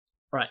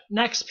Alright,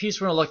 next piece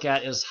we're going to look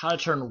at is how to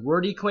turn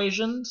word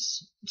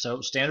equations,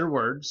 so standard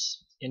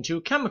words,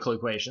 into chemical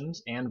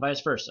equations and vice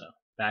versa,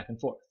 back and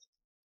forth.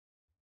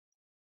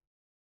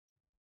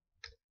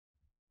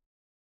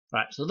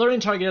 Alright, so the learning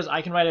target is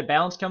I can write a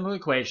balanced chemical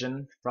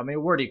equation from a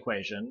word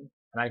equation,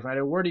 and I can write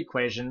a word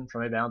equation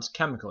from a balanced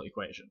chemical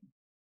equation.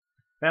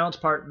 Balance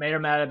part may or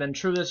may not have been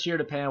true this year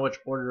depending on which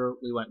order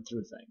we went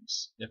through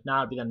things. If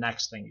not, it'll be the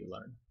next thing you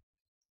learn.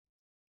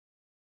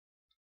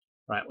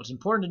 Alright, what's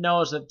important to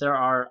know is that there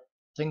are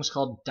things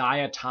called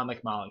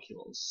diatomic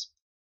molecules.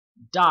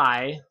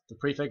 Di, the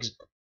prefix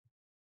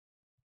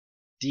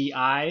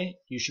di,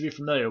 you should be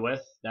familiar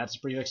with. That's a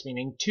prefix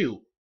meaning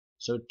two.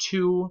 So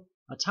two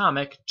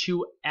atomic,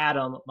 two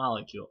atom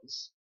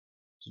molecules.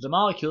 So the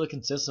molecule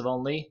consists of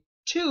only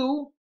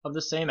two of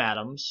the same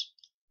atoms,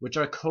 which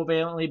are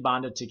covalently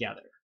bonded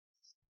together.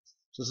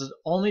 So this is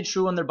only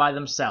true when they're by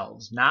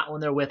themselves, not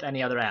when they're with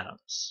any other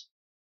atoms.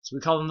 So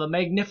we call them the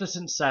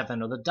Magnificent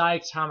Seven, or the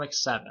diatomic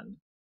seven.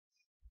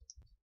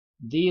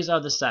 These are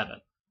the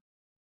seven.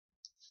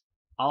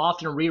 I'll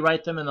often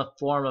rewrite them in the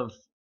form of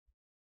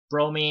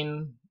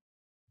bromine,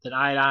 then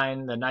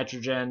iodine, then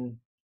nitrogen.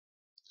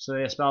 So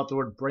they spell out the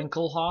word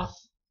Brinkelhoff.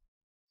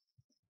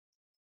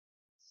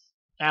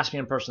 Ask me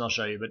in person, I'll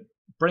show you. But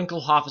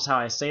Brinkelhoff is how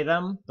I say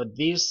them. But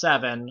these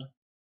seven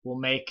will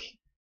make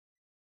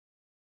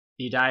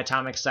the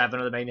diatomic seven,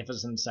 or the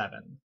Magnificent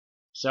Seven.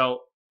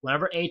 So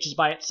whenever H is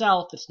by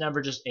itself, it's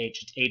never just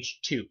H,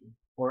 it's H2.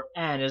 Or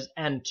N is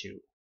N2.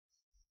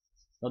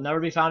 They'll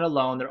never be found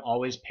alone, they're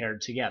always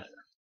paired together.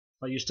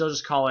 But you still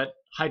just call it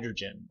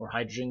hydrogen, or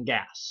hydrogen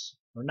gas,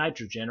 or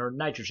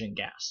nitrogen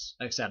gas,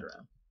 etc.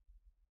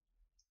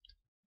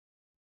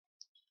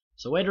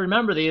 So the way to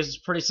remember these is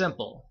pretty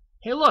simple.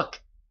 Hey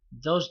look,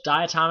 those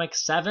diatomic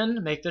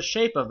seven make the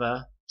shape of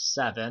a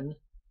 7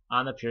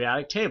 on the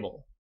periodic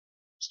table,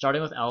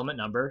 starting with element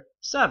number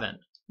 7,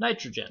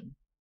 nitrogen.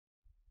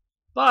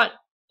 But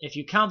if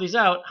you count these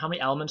out, how many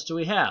elements do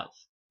we have?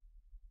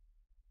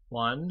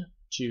 1,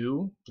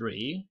 2,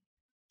 3,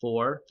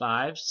 4,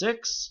 5,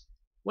 6.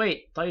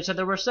 Wait, thought you said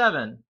there were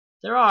 7.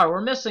 There are,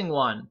 we're missing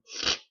one.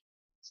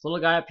 This little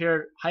guy up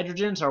here,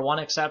 hydrogens are one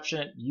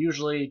exception. It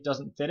usually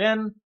doesn't fit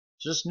in.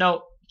 Just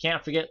note, you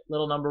can't forget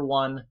little number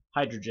 1,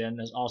 hydrogen,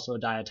 is also a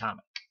diatomic.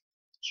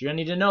 So you're going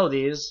to need to know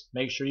these.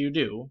 Make sure you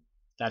do.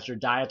 That's your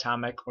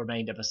diatomic or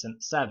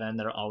Magnificent Seven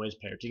that are always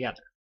paired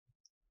together.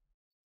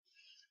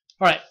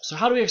 Alright, so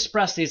how do we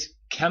express these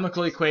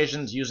chemical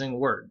equations using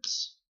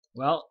words?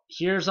 Well,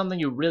 here's something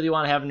you really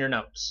want to have in your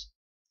notes.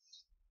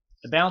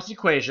 The balanced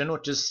equation,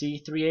 which is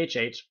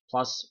C3H8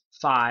 plus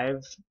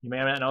 5, you may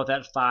or may not know what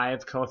that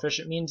 5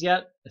 coefficient means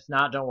yet. If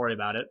not, don't worry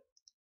about it.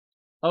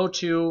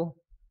 O2,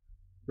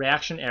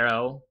 reaction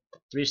arrow,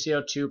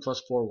 3CO2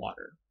 plus 4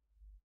 water.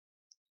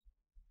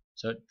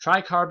 So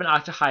tricarbon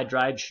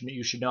octahydride,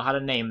 you should know how to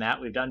name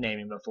that. We've done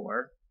naming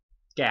before.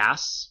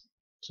 Gas,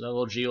 so that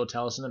little G will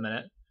tell us in a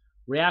minute.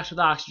 Reacts with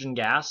oxygen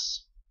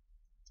gas.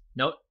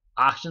 Note,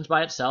 oxygen's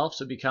by itself,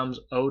 so it becomes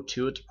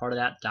O2. It's part of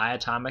that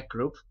diatomic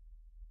group.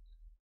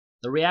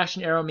 The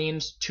reaction arrow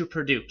means to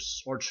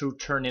produce or to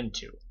turn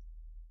into.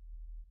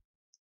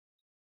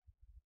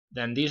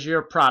 Then these are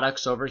your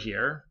products over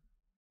here.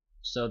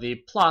 So the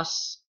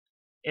plus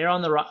arrow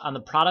on the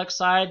product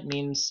side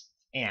means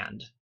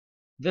and.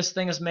 This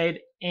thing is made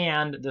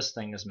and this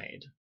thing is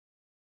made.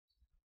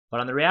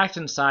 But on the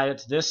reactant side,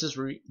 it's this is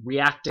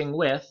reacting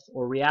with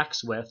or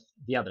reacts with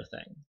the other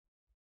thing.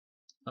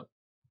 Oh.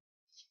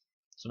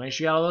 So make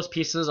sure you got all those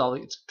pieces.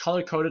 It's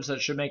color coded, so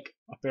it should make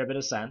a fair bit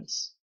of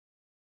sense.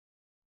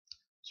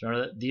 So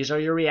remember that these are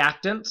your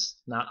reactants,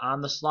 not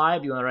on the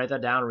slide. You want to write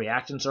that down.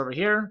 Reactants over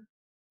here,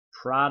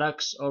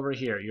 products over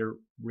here. You're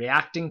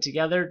reacting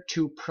together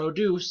to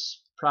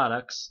produce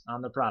products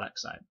on the product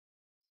side,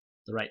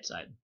 the right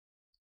side.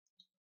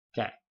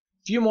 Okay,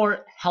 a few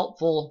more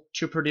helpful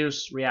to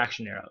produce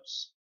reaction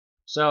arrows.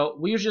 So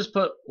we usually just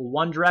put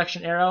one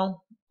direction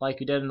arrow,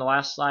 like we did in the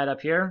last slide up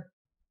here,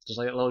 just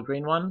like that little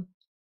green one.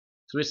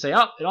 So we say,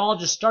 oh, it all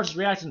just starts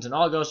with reactants and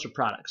all goes to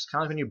products.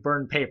 Kind of like when you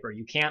burn paper.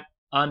 You can't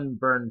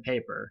unburn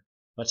paper.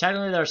 But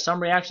technically there are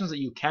some reactions that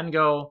you can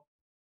go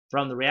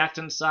from the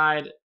reactant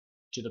side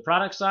to the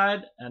product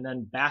side, and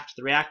then back to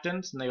the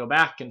reactants, and they go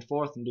back and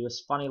forth and do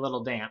this funny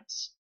little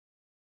dance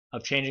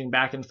of changing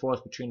back and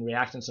forth between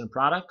reactants and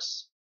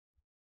products.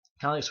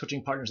 Kind of like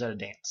switching partners at a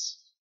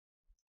dance.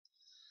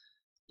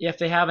 If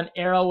they have an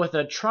arrow with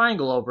a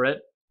triangle over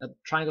it, a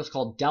triangle is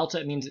called delta.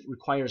 It means it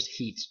requires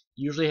heat.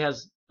 Usually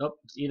has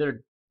it's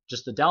either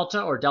just the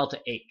delta or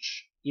delta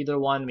H. Either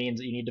one means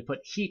that you need to put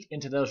heat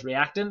into those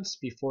reactants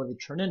before they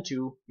turn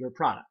into your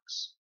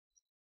products.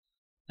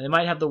 And they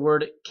might have the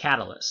word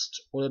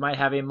catalyst, or they might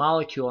have a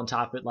molecule on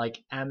top of it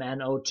like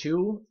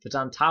MnO2. If it's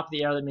on top of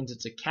the arrow, that means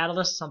it's a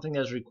catalyst, something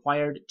that is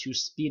required to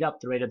speed up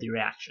the rate of the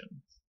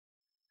reaction.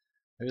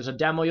 There's a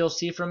demo you'll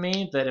see from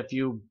me that if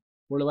you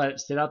were to let it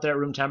sit out there at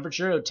room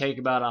temperature, it would take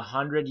about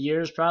 100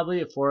 years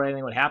probably before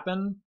anything would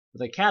happen.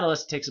 With a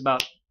catalyst, it takes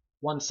about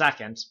 1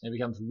 second, and it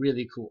becomes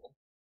really cool.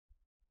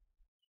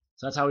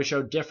 So that's how we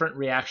show different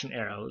reaction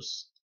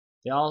arrows.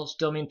 They all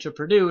still mean to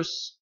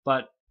produce,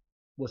 but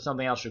with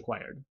something else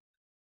required.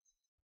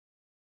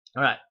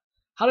 All right.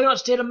 How do we know what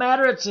state of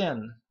matter it's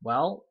in?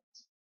 Well,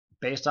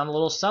 based on the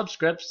little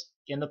subscripts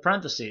in the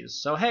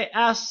parentheses. So hey,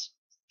 S,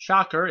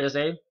 shocker, is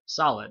a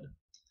solid.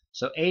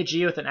 So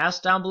Ag with an S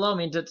down below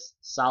means it's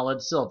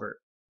solid silver.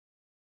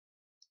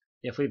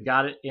 If we've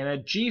got it in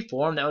a G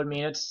form, that would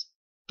mean it's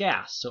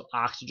gas. So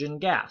oxygen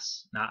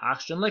gas, not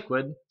oxygen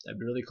liquid. That'd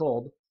be really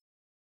cold.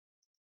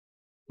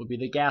 Would be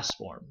the gas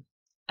form.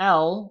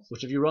 L,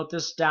 which if you wrote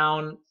this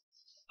down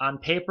on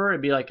paper,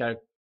 it'd be like a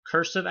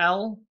cursive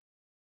L.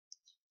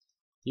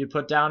 You'd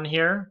put down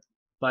here,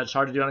 but it's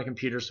hard to do on a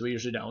computer, so we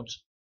usually don't.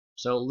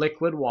 So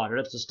liquid water,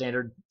 that's the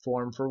standard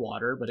form for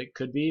water, but it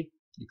could be,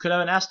 you could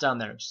have an S down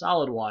there,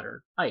 solid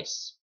water,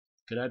 ice.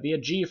 Could that be a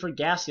G for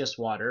gaseous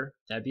water?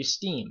 That'd be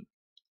steam.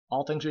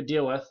 All things we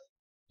deal with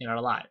in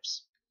our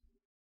lives.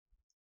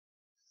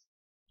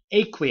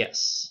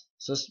 Aqueous,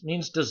 so this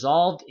means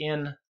dissolved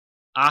in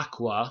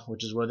aqua,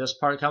 which is where this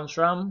part comes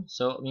from.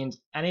 So it means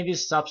any of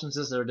these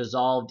substances that are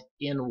dissolved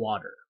in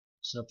water.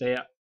 So if they,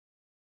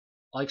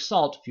 like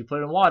salt, if you put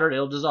it in water,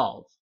 it'll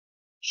dissolve.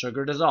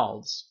 Sugar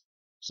dissolves.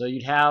 So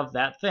you'd have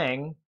that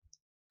thing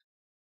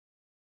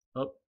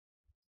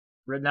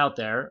written out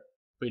there,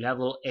 but you'd have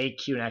a little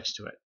AQ next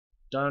to it.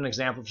 Don't have an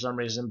example for some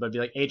reason, but it'd be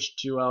like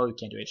H2O. You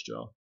can't do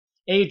H2O.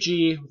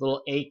 Ag with a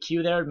little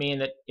AQ there would mean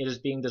that it is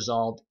being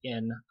dissolved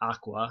in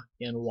aqua,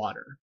 in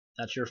water.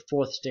 That's your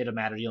fourth state of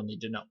matter you'll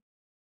need to know.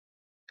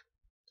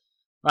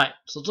 Right,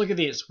 so let's look at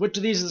these. Which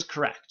of these is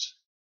correct?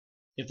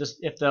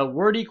 If the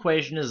word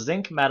equation is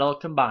zinc metal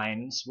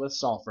combines with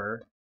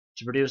sulfur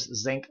to produce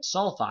zinc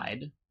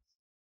sulfide,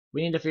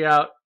 we need to figure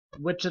out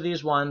which of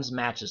these ones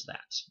matches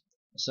that.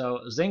 So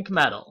zinc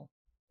metal.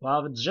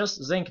 Well, if it's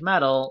just zinc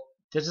metal,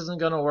 this isn't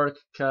going to work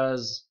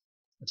because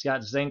it's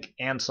got zinc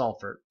and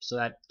sulfur, so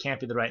that can't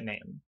be the right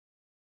name.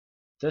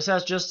 This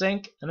has just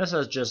zinc, and this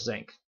has just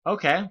zinc.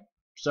 Okay,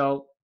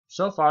 so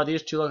far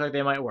these two look like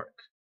they might work.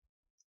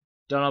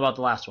 Don't know about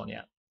the last one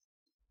yet.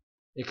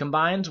 It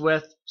combines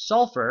with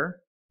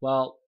sulfur.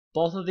 Well,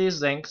 both of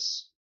these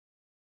zincs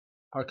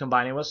are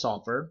combining with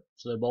sulfur,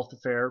 so they're both a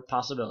fair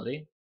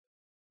possibility.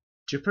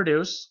 To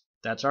produce,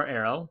 that's our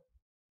arrow,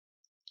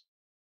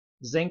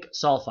 zinc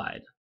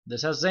sulfide.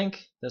 This has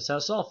zinc, this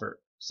has sulfur.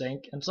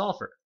 Zinc and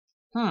sulfur.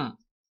 So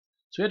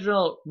we have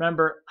to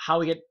remember how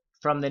we get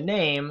from the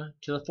name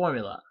to the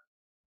formula.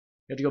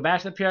 You have to go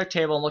back to the periodic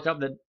table and look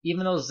up that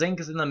even though zinc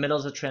is in the middle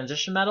as a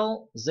transition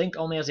metal, zinc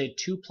only has a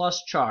 2+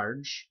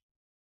 charge.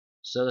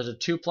 So there's a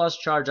 2+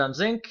 charge on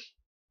zinc.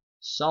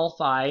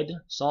 Sulfide,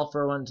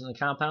 sulfur went in the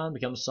compound,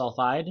 becomes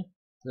sulfide.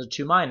 There's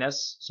a 2-,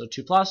 so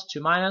 2+,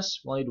 2-,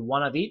 we'll need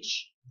one of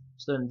each.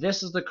 So then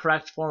this is the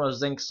correct form of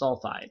zinc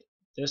sulfide.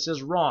 This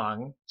is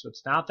wrong, so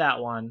it's not that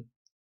one.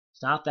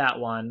 It's not that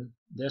one.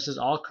 This is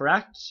all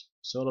correct,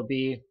 so it'll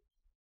be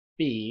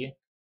B.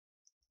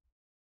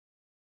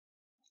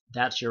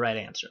 That's your right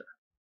answer.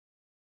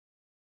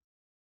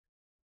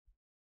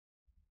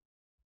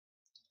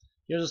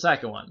 Here's the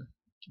second one.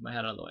 Get my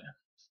head out of the way.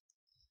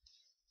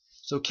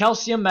 So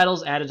calcium metal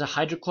is added to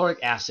hydrochloric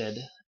acid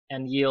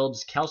and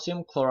yields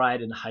calcium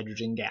chloride and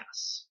hydrogen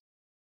gas.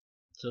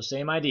 So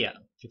same idea.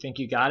 If you think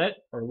you got it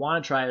or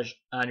want to try it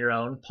on your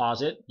own,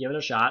 pause it, give it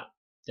a shot,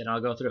 then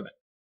I'll go through it.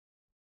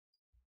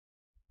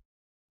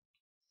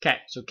 Okay,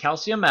 so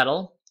calcium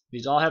metal,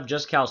 these all have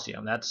just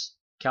calcium. That's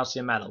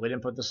calcium metal. We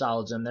didn't put the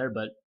solids in there,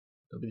 but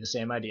it'll be the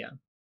same idea.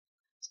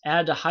 It's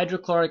added to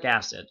hydrochloric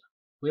acid.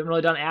 We haven't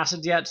really done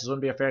acids yet, so this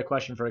wouldn't be a fair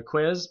question for a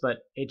quiz, but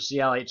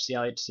HCl,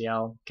 HCl,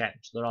 HCl. Okay,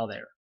 so they're all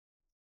there.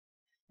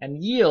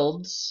 And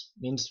yields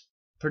means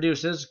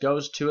produces,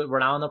 goes to it. We're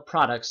now on the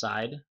product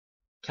side.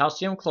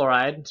 Calcium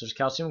chloride, so there's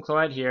calcium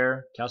chloride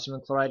here,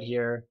 calcium chloride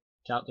here.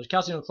 There's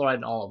calcium chloride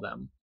in all of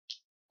them.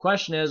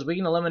 Question is, we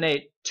can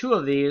eliminate 2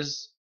 of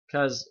these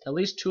because at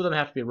least 2 of them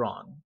have to be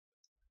wrong.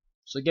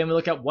 So again, we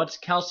look at what's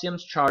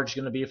calcium's charge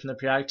going to be from the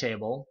periodic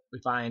table. We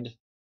find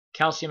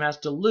calcium has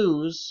to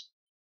lose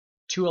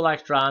 2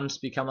 electrons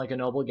to become like a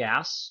noble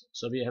gas.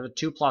 So we have a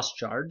 2+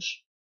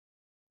 charge.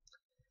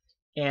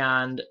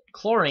 And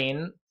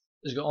chlorine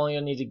is only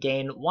going to need to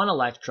gain 1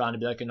 electron to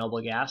be like a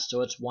noble gas,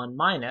 so it's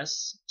 1-.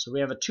 So we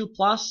have a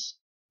 2+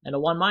 and a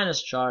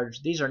 1-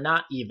 charge. These are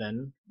not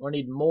even. We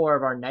need more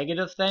of our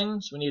negative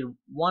things. We need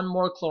 1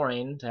 more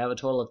chlorine to have a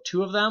total of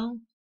 2 of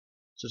them.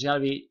 So it's got to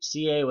be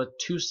Ca with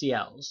 2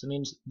 Cls. That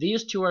means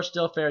these 2 are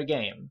still fair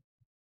game.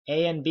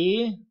 A and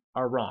B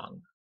are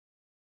wrong.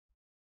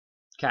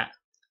 Okay.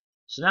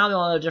 So now the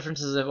only other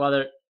difference is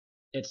whether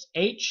it's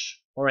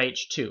H or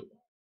H2.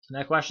 And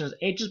that question is,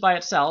 H is by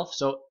itself,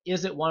 so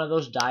is it one of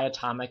those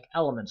diatomic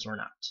elements or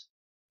not?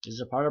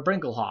 Is it part of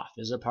Brinkelhoff?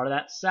 Is it part of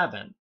that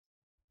 7?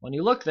 When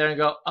you look there and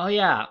go, oh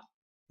yeah,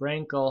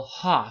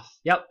 Brinkelhoff.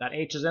 Yep, that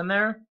H is in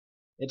there.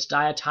 It's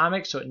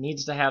diatomic, so it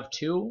needs to have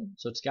 2,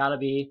 so it's got to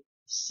be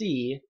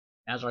C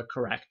as our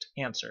correct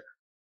answer.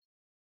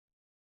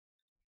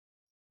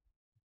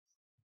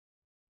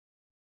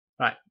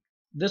 Alright,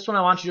 this one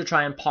I want you to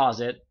try and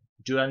pause it,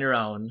 do it on your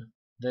own,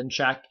 then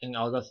check, and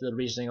I'll go through the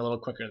reasoning a little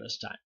quicker this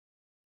time.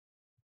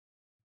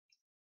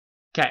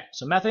 Okay,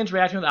 so methane's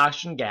reacting with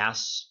oxygen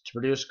gas to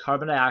produce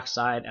carbon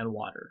dioxide and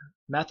water.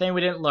 Methane we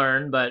didn't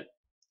learn, but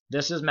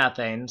this is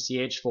methane,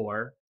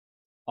 CH4.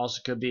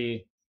 Also could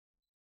be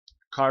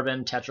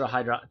carbon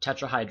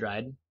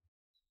tetrahydride,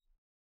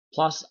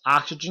 plus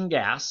oxygen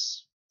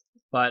gas,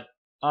 but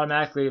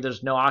automatically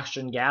there's no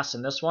oxygen gas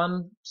in this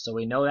one, so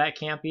we know that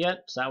can't be it,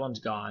 so that one's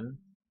gone.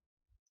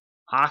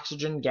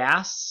 Oxygen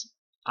gas,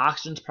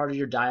 oxygen's part of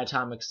your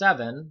diatomic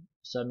 7,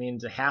 so it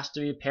means it has to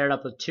be paired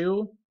up with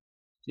 2.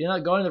 If you're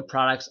not going to the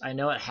products, I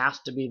know it has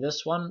to be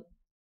this one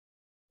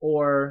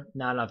or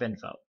not enough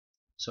info.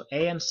 So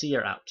A and C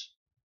are out.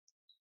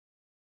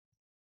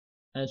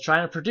 And it's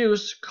trying to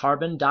produce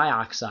carbon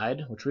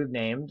dioxide, which we've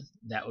named.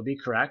 That would be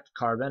correct.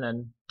 Carbon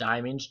and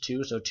di means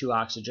 2, so 2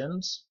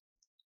 oxygens.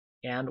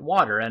 And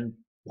water, and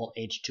well,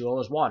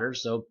 H2O is water,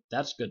 so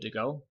that's good to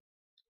go.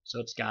 So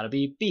it's got to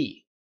be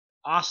B.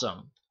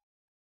 Awesome.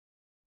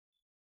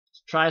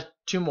 Let's try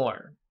 2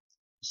 more.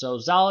 So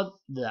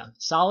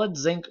solid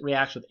zinc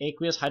reacts with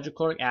aqueous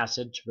hydrochloric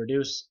acid to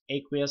produce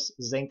aqueous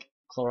zinc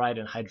chloride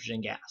and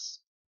hydrogen gas.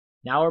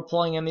 Now we're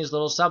pulling in these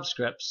little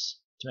subscripts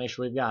to make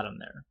sure we've got them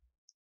there.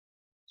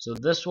 So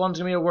this one's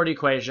going to be a word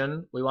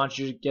equation. We want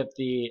you to get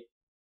the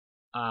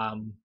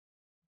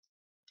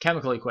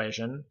chemical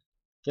equation.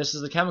 This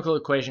is the chemical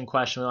equation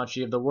question. We want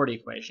you to give the word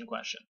equation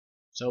question.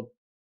 So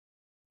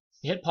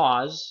hit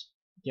pause,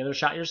 give it a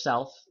shot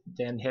yourself,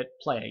 then hit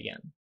play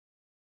again.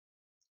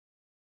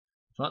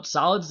 We want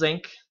solid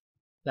zinc.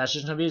 That's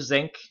just going to be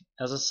zinc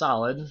as a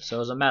solid,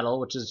 so as a metal,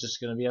 which is just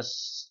going to be a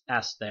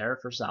S there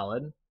for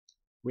solid.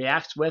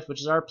 Reacts with,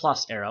 which is our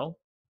plus arrow.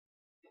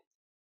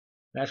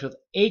 Reacts with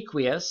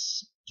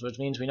aqueous, which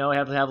means we know we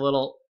have to have a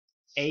little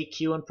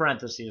AQ in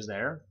parentheses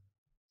there.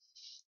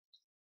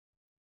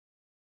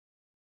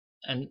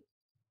 And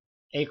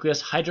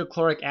aqueous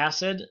hydrochloric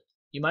acid,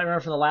 you might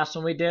remember from the last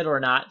one we did or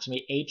not, it's going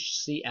to be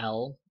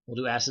HCl. We'll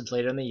do acids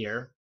later in the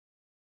year.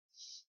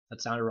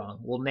 That sounded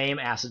wrong. We'll name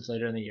acids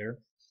later in the year.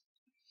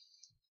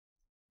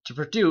 To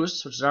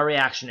produce, which is our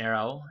reaction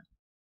arrow,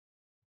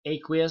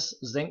 aqueous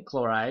zinc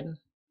chloride.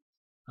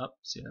 Oh,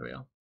 see, there we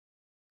go.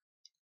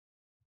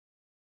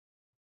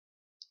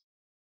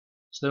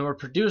 So then we're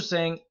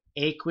producing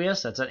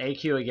aqueous, that's at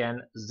AQ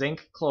again,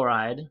 zinc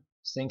chloride.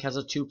 Zinc has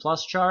a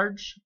 2+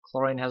 charge,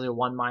 chlorine has a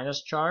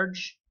 1-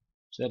 charge.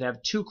 So they'd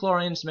have 2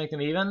 chlorines to make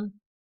them even.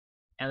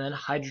 And then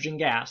hydrogen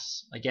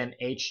gas, again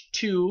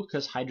H2,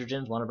 because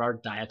hydrogen is one of our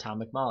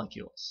diatomic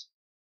molecules.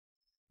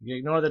 If you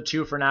ignore the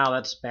 2 for now,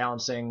 that's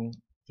balancing.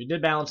 If you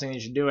did balancing, you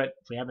should do it.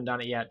 If we haven't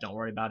done it yet, don't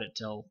worry about it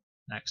till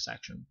next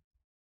section.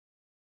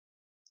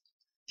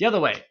 The other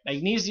way,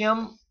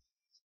 magnesium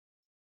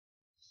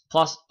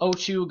plus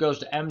O2 goes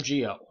to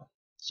MgO.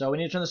 So we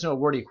need to turn this into a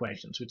word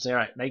equation. So we'd say, all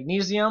right,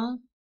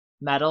 magnesium,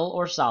 metal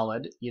or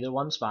solid, either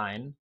one's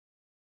fine,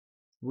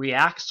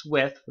 reacts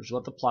with, which is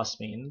what the plus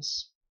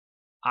means,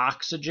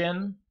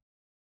 oxygen,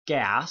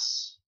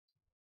 gas,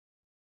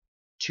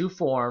 to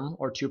form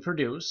or to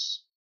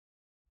produce,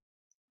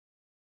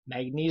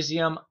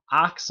 magnesium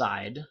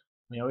oxide.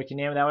 We know we can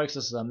name it that way because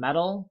this is a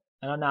metal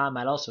and a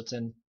non-metal, so it's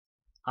an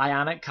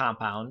ionic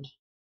compound.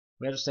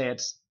 We have to say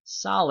it's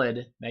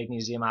solid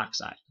magnesium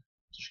oxide.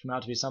 So it should come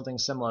out to be something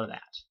similar to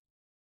that.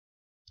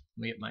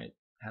 Let me get my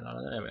head out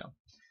of there. There we go.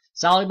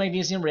 Solid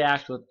magnesium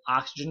reacts with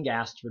oxygen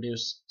gas to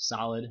produce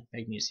solid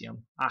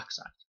magnesium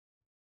oxide.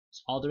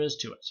 That's all there is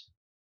to it.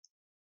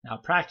 Now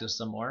practice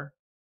some more.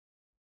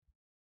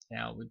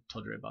 Yeah, we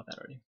told you about that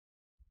already.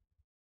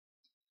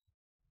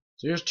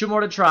 So here's 2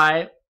 more to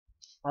try.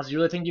 Unless you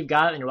really think you've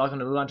got it, then you're welcome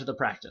to move on to the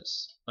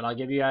practice. But I'll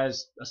give you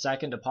guys a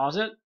second to pause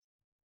it,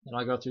 and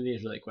I'll go through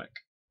these really quick.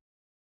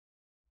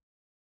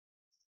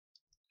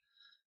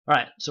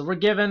 Alright, so we're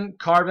given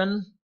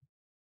carbon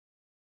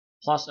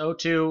plus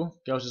O2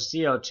 goes to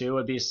CO2. It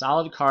would be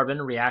solid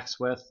carbon reacts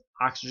with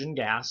oxygen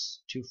gas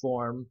to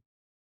form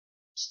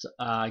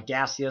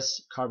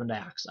gaseous carbon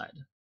dioxide.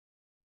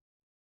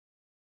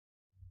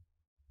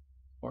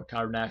 Or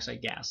carbon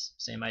dioxide gas,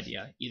 same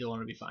idea. Either one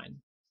would be fine.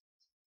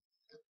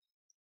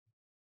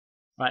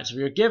 Alright, so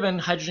we are given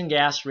hydrogen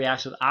gas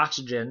reacts with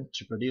oxygen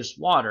to produce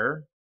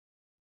water.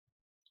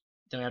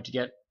 Then we have to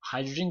get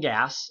hydrogen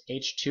gas,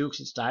 H2 because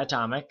it's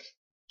diatomic,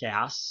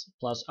 gas,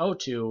 plus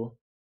O2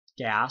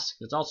 gas,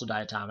 because it's also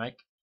diatomic.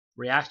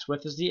 Reacts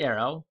with is the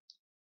arrow.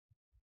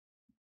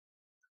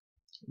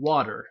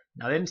 Water.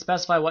 Now they didn't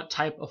specify what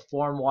type of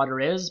form water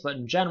is, but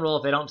in general,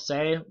 if they don't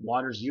say,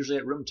 water is usually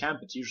at room temp,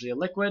 it's usually a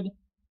liquid.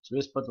 So we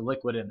just put the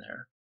liquid in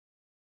there.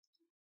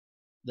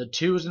 The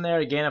 2's in there,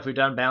 again, if we've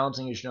done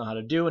balancing, you should know how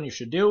to do, and you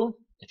should do.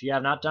 If you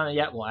have not done it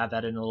yet, we'll add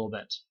that in a little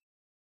bit.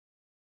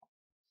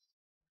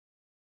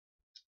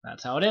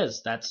 That's how it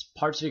is. That's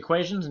parts of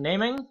equations and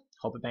naming.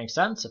 Hope it makes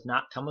sense. If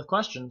not, come with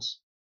questions.